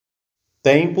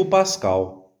Tempo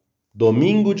pascal,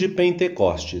 Domingo de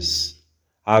Pentecostes,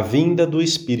 a vinda do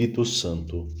Espírito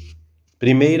Santo.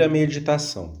 Primeira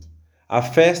meditação, a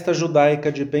festa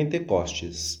judaica de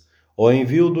Pentecostes, o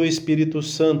envio do Espírito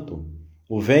Santo,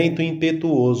 o vento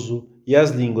impetuoso e as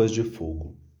línguas de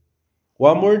fogo. O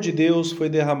amor de Deus foi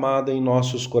derramado em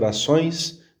nossos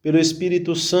corações pelo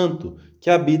Espírito Santo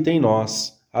que habita em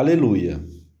nós. Aleluia!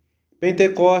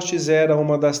 Pentecostes era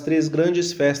uma das 3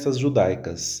 grandes festas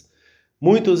judaicas.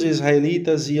 Muitos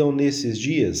israelitas iam nesses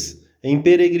dias em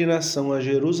peregrinação a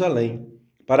Jerusalém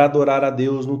para adorar a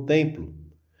Deus no templo.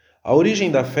 A origem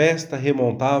da festa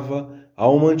remontava a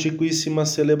uma antiquíssima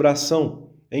celebração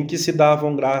em que se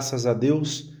davam graças a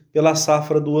Deus pela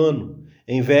safra do ano,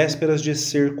 em vésperas de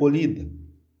ser colhida.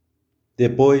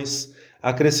 Depois,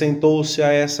 acrescentou-se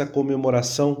a essa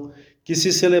comemoração, que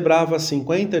se celebrava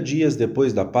 50 dias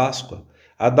depois da Páscoa,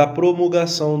 a da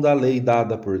promulgação da lei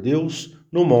dada por Deus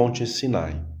no Monte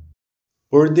Sinai.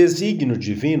 Por desígnio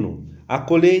divino, a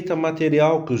colheita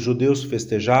material que os judeus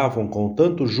festejavam com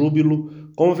tanto júbilo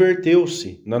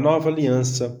converteu-se, na nova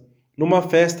aliança, numa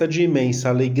festa de imensa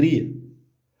alegria.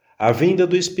 A vinda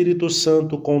do Espírito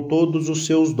Santo com todos os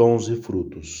seus dons e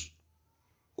frutos.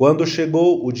 Quando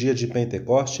chegou o dia de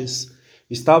Pentecostes,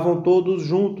 estavam todos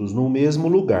juntos no mesmo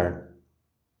lugar.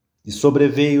 E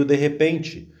sobreveio de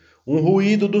repente um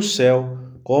ruído do céu,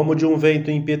 como de um vento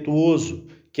impetuoso,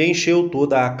 que encheu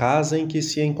toda a casa em que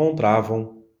se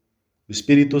encontravam. O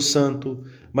Espírito Santo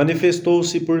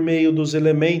manifestou-se por meio dos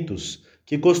elementos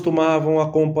que costumavam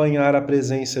acompanhar a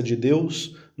presença de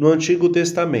Deus no Antigo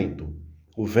Testamento,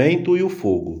 o vento e o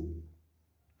fogo.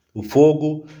 O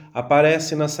fogo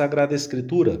aparece na Sagrada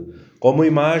Escritura como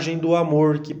imagem do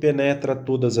amor que penetra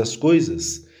todas as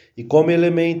coisas e como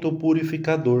elemento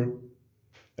purificador.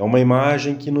 É uma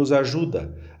imagem que nos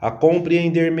ajuda a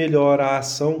compreender melhor a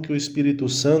ação que o Espírito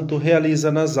Santo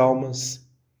realiza nas almas.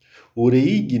 Ure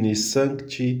ignis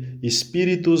sancti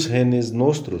spiritus renes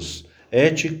nostros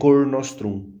et cor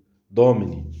nostrum,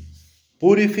 Domini.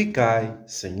 Purificai,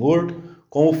 Senhor,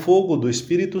 com o fogo do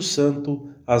Espírito Santo,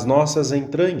 as nossas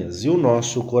entranhas e o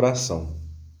nosso coração.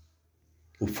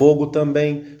 O fogo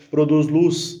também produz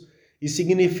luz e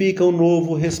significa um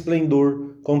novo resplendor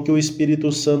com que o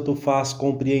Espírito Santo faz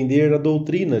compreender a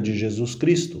doutrina de Jesus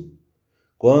Cristo.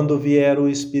 Quando vier o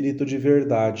Espírito de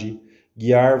verdade,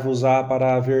 guiar-vos-á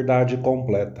para a verdade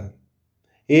completa.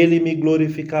 Ele me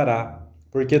glorificará,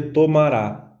 porque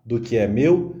tomará do que é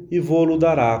meu e vô-lo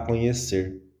dará a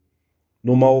conhecer.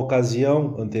 Numa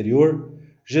ocasião anterior,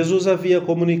 Jesus havia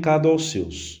comunicado aos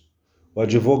seus: o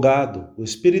advogado, o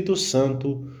Espírito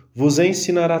Santo, vos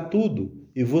ensinará tudo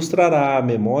e vos trará à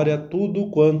memória tudo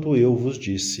quanto eu vos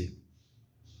disse.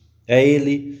 É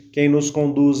Ele quem nos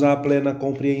conduz à plena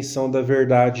compreensão da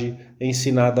verdade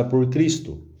ensinada por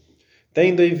Cristo.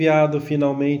 Tendo enviado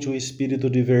finalmente o Espírito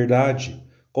de verdade,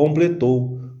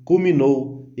 completou,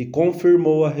 culminou e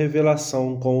confirmou a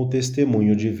revelação com o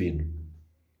testemunho divino.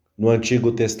 No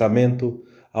Antigo Testamento,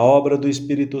 a obra do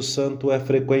Espírito Santo é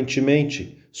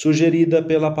frequentemente sugerida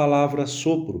pela palavra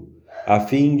sopro, a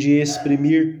fim de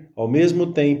exprimir, ao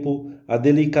mesmo tempo, a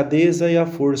delicadeza e a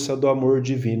força do amor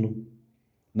divino.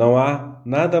 Não há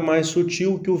nada mais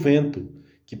sutil que o vento,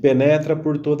 que penetra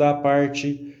por toda a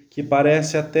parte, que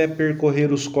parece até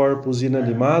percorrer os corpos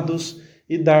inanimados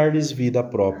e dar-lhes vida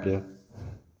própria.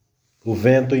 O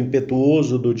vento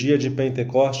impetuoso do dia de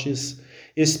Pentecostes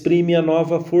exprime a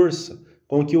nova força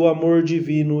com que o amor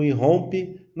divino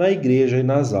irrompe na igreja e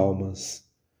nas almas.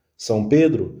 São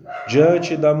Pedro,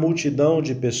 diante da multidão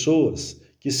de pessoas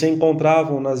que se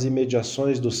encontravam nas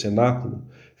imediações do cenáculo,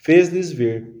 fez-lhes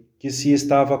ver que se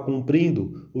estava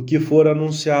cumprindo o que fora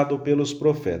anunciado pelos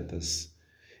profetas.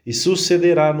 E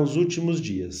sucederá nos últimos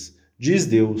dias, diz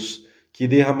Deus, que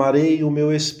derramarei o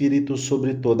meu Espírito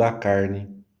sobre toda a carne.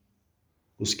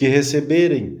 Os que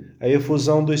receberem a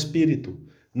efusão do Espírito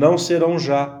não serão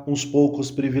já uns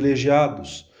poucos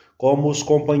privilegiados, como os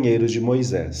companheiros de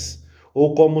Moisés,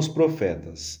 ou como os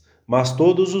profetas, mas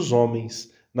todos os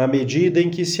homens, na medida em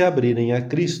que se abrirem a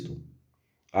Cristo.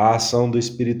 A ação do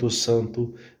Espírito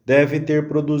Santo deve ter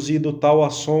produzido tal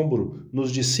assombro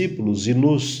nos discípulos e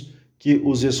nos que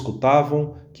os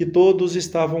escutavam, que todos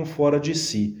estavam fora de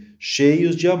si,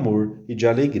 cheios de amor e de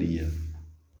alegria.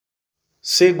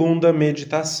 Segunda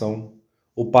meditação.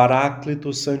 O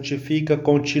Paráclito santifica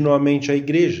continuamente a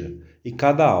Igreja e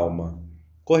cada alma.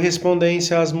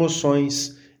 Correspondência às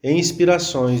moções e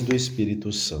inspirações do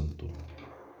Espírito Santo.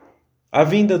 A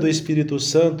vinda do Espírito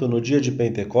Santo no dia de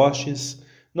Pentecostes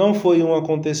não foi um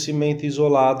acontecimento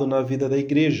isolado na vida da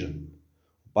Igreja.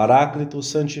 O Paráclito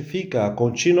santifica-a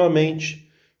continuamente,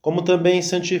 como também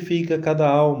santifica cada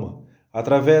alma,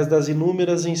 através das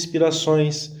inúmeras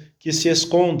inspirações que se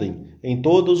escondem em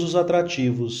todos os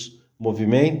atrativos,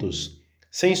 movimentos,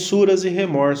 censuras e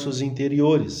remorsos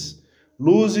interiores,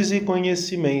 luzes e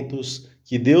conhecimentos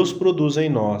que Deus produz em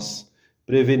nós,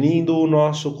 prevenindo o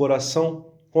nosso coração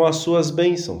com as suas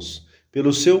bênçãos,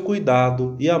 pelo seu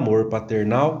cuidado e amor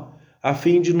paternal, a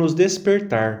fim de nos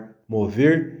despertar,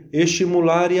 mover,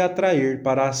 estimular e atrair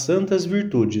para as santas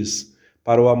virtudes,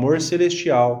 para o amor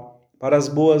celestial, para as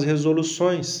boas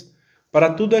resoluções,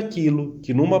 para tudo aquilo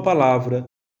que, numa palavra,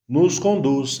 nos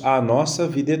conduz à nossa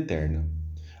vida eterna.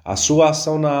 A sua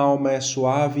ação na alma é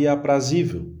suave e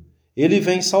aprazível. Ele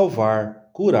vem salvar,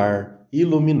 curar e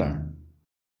iluminar.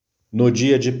 No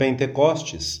dia de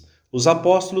Pentecostes, os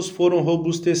apóstolos foram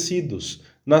robustecidos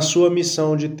na sua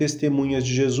missão de testemunhas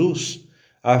de Jesus,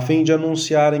 a fim de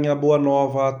anunciarem a boa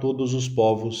nova a todos os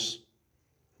povos.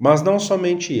 Mas não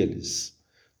somente eles.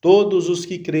 Todos os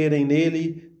que crerem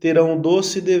nele terão o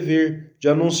doce dever de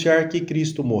anunciar que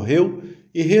Cristo morreu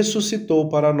e ressuscitou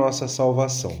para a nossa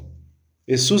salvação.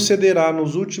 E sucederá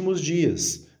nos últimos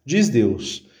dias, diz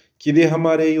Deus, que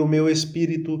derramarei o meu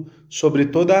Espírito sobre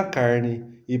toda a carne,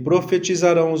 e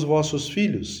profetizarão os vossos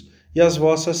filhos e as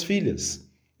vossas filhas,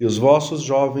 e os vossos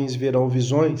jovens verão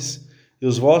visões, e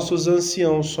os vossos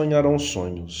anciãos sonharão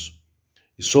sonhos.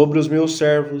 E sobre os meus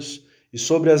servos e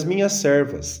sobre as minhas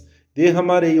servas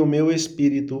derramarei o meu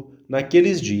Espírito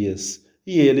naqueles dias,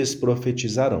 e eles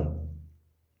profetizarão.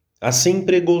 Assim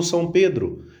pregou São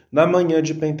Pedro na manhã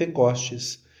de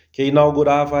Pentecostes, que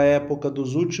inaugurava a época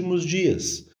dos últimos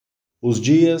dias, os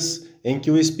dias em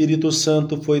que o Espírito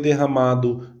Santo foi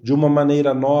derramado de uma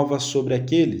maneira nova sobre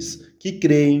aqueles que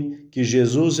creem que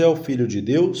Jesus é o Filho de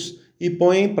Deus e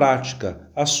põem em prática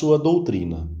a sua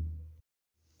doutrina.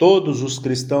 Todos os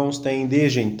cristãos têm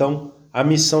desde então a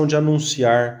missão de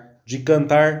anunciar, de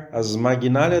cantar as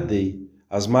Magnalia Dei,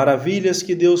 as maravilhas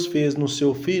que Deus fez no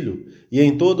seu Filho e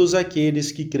em todos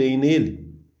aqueles que creem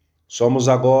nele. Somos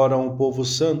agora um povo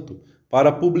santo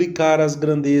para publicar as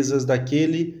grandezas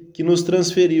daquele que nos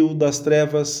transferiu das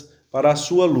trevas para a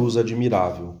sua luz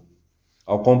admirável.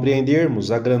 Ao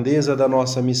compreendermos a grandeza da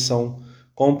nossa missão,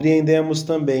 compreendemos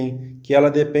também que ela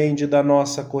depende da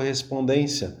nossa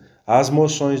correspondência às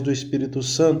moções do Espírito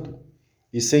Santo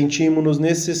e sentimos-nos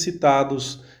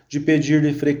necessitados de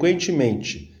pedir-lhe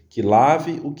frequentemente que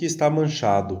lave o que está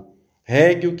manchado,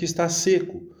 regue o que está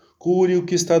seco, cure o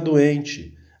que está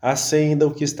doente, acenda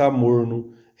o que está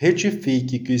morno,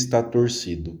 retifique o que está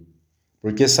torcido.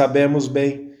 Porque sabemos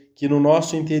bem que no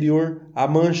nosso interior há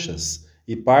manchas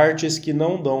e partes que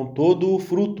não dão todo o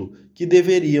fruto que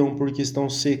deveriam porque estão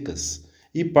secas,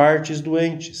 e partes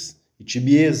doentes, e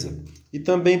tibieza, e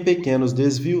também pequenos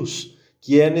desvios,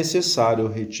 que é necessário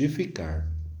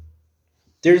retificar.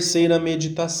 Terceira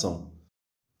meditação.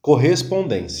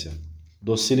 Correspondência,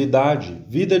 docilidade,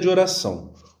 vida de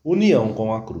oração, união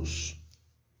com a cruz.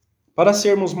 Para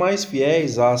sermos mais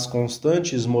fiéis às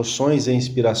constantes moções e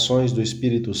inspirações do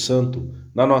Espírito Santo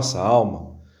na nossa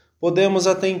alma, podemos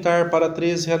atentar para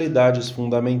 3 realidades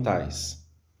fundamentais: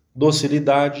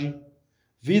 docilidade,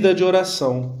 vida de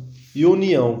oração e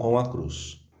união com a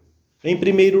cruz. Em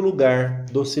primeiro lugar,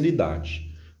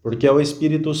 docilidade, porque é o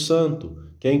Espírito Santo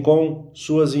quem, com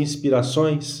suas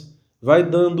inspirações, vai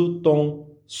dando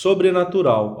tom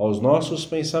sobrenatural aos nossos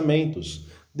pensamentos,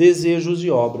 desejos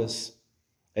e obras.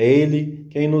 É Ele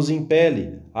quem nos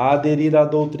impele a aderir à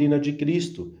doutrina de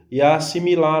Cristo e a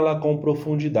assimilá-la com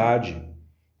profundidade,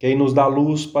 quem nos dá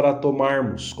luz para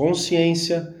tomarmos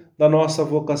consciência da nossa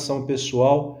vocação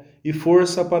pessoal e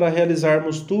força para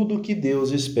realizarmos tudo o que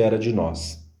Deus espera de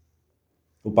nós.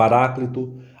 O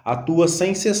Paráclito atua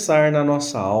sem cessar na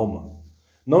nossa alma.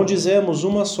 Não dizemos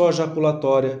uma só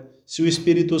jaculatória se o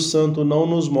Espírito Santo não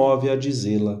nos move a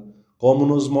dizê-la, como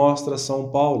nos mostra São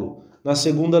Paulo na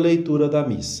segunda leitura da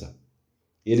missa.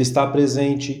 Ele está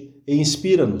presente e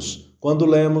inspira-nos quando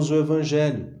lemos o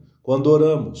Evangelho, quando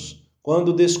oramos,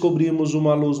 quando descobrimos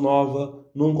uma luz nova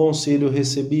num conselho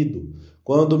recebido,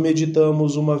 quando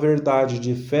meditamos uma verdade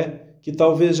de fé que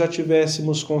talvez já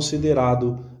tivéssemos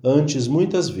considerado antes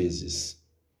muitas vezes.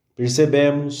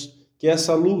 Percebemos que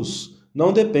essa luz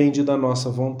não depende da nossa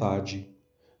vontade.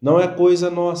 Não é coisa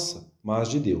nossa, mas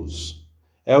de Deus.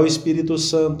 É o Espírito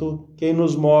Santo quem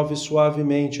nos move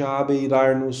suavemente a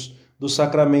abeirar-nos do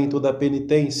sacramento da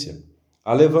penitência,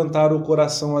 a levantar o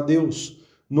coração a Deus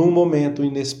num momento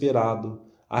inesperado,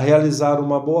 a realizar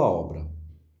uma boa obra.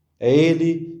 É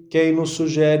Ele quem nos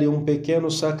sugere um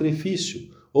pequeno sacrifício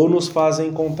ou nos faz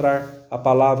encontrar a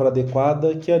palavra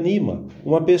adequada que anima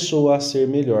uma pessoa a ser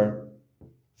melhor.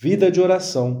 Vida de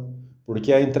oração,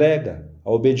 porque a entrega,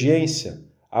 a obediência,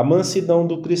 a mansidão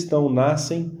do cristão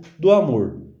nascem do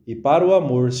amor e para o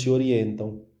amor se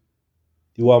orientam.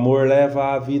 E o amor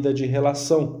leva à vida de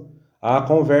relação, à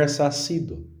conversa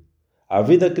assídua. A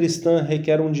vida cristã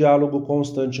requer um diálogo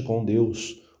constante com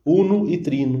Deus, uno e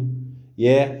trino, e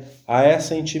é a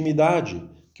essa intimidade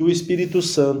que o Espírito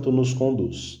Santo nos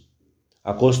conduz.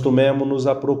 Acostumemo-nos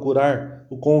a procurar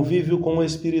o convívio com o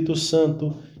Espírito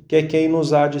Santo, que é quem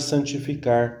nos há de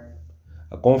santificar,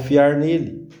 a confiar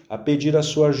nele, a pedir a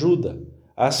sua ajuda,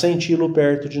 a senti-lo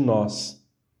perto de nós.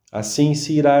 Assim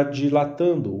se irá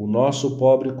dilatando o nosso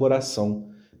pobre coração,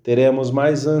 teremos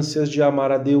mais ânsias de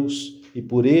amar a Deus e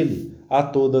por ele a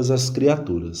todas as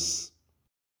criaturas.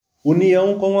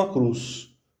 União com a cruz,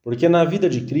 porque na vida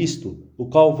de Cristo o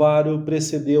Calvário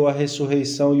precedeu a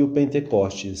ressurreição e o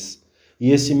Pentecostes,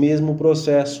 e esse mesmo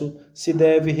processo se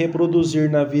deve reproduzir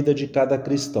na vida de cada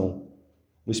cristão.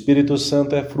 O Espírito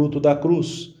Santo é fruto da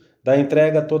cruz, da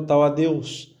entrega total a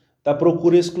Deus, da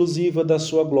procura exclusiva da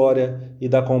sua glória e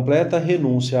da completa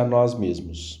renúncia a nós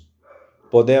mesmos.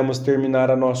 Podemos terminar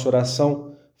a nossa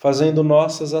oração fazendo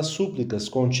nossas as súplicas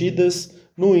contidas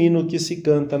no hino que se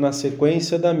canta na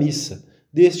sequência da missa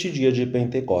deste dia de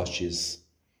Pentecostes.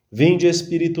 Vinde,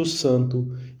 Espírito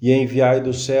Santo, e enviai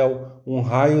do céu um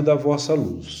raio da vossa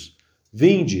luz.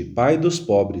 Vinde, Pai dos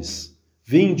pobres.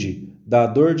 Vinde,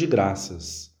 dador de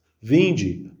graças.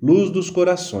 Vinde, luz dos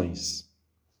corações.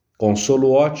 Consolo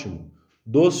ótimo,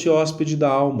 doce hóspede da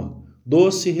alma,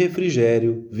 doce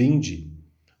refrigério, vinde.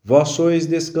 Vós sois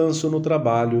descanso no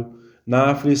trabalho, na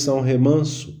aflição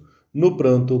remanso, no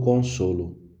pranto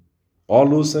consolo. Ó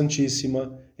luz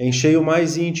santíssima, enchei o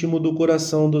mais íntimo do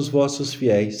coração dos vossos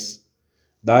fiéis.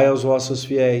 Dai aos vossos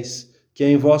fiéis, que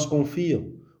em vós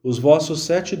confiam, os vossos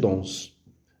 7 dons.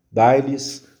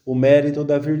 Dai-lhes o mérito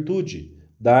da virtude,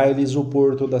 dai-lhes o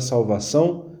porto da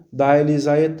salvação, dai-lhes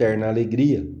a eterna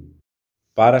alegria.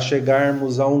 Para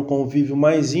chegarmos a um convívio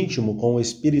mais íntimo com o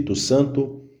Espírito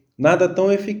Santo, nada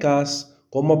tão eficaz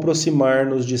como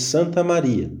aproximar-nos de Santa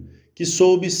Maria, que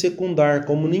soube secundar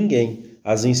como ninguém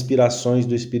as inspirações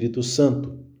do Espírito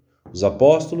Santo. Os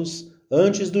apóstolos,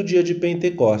 antes do dia de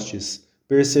Pentecostes,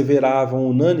 perseveravam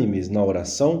unânimes na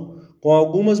oração com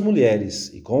algumas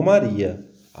mulheres e com Maria,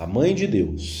 a Mãe de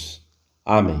Deus.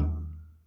 Amém.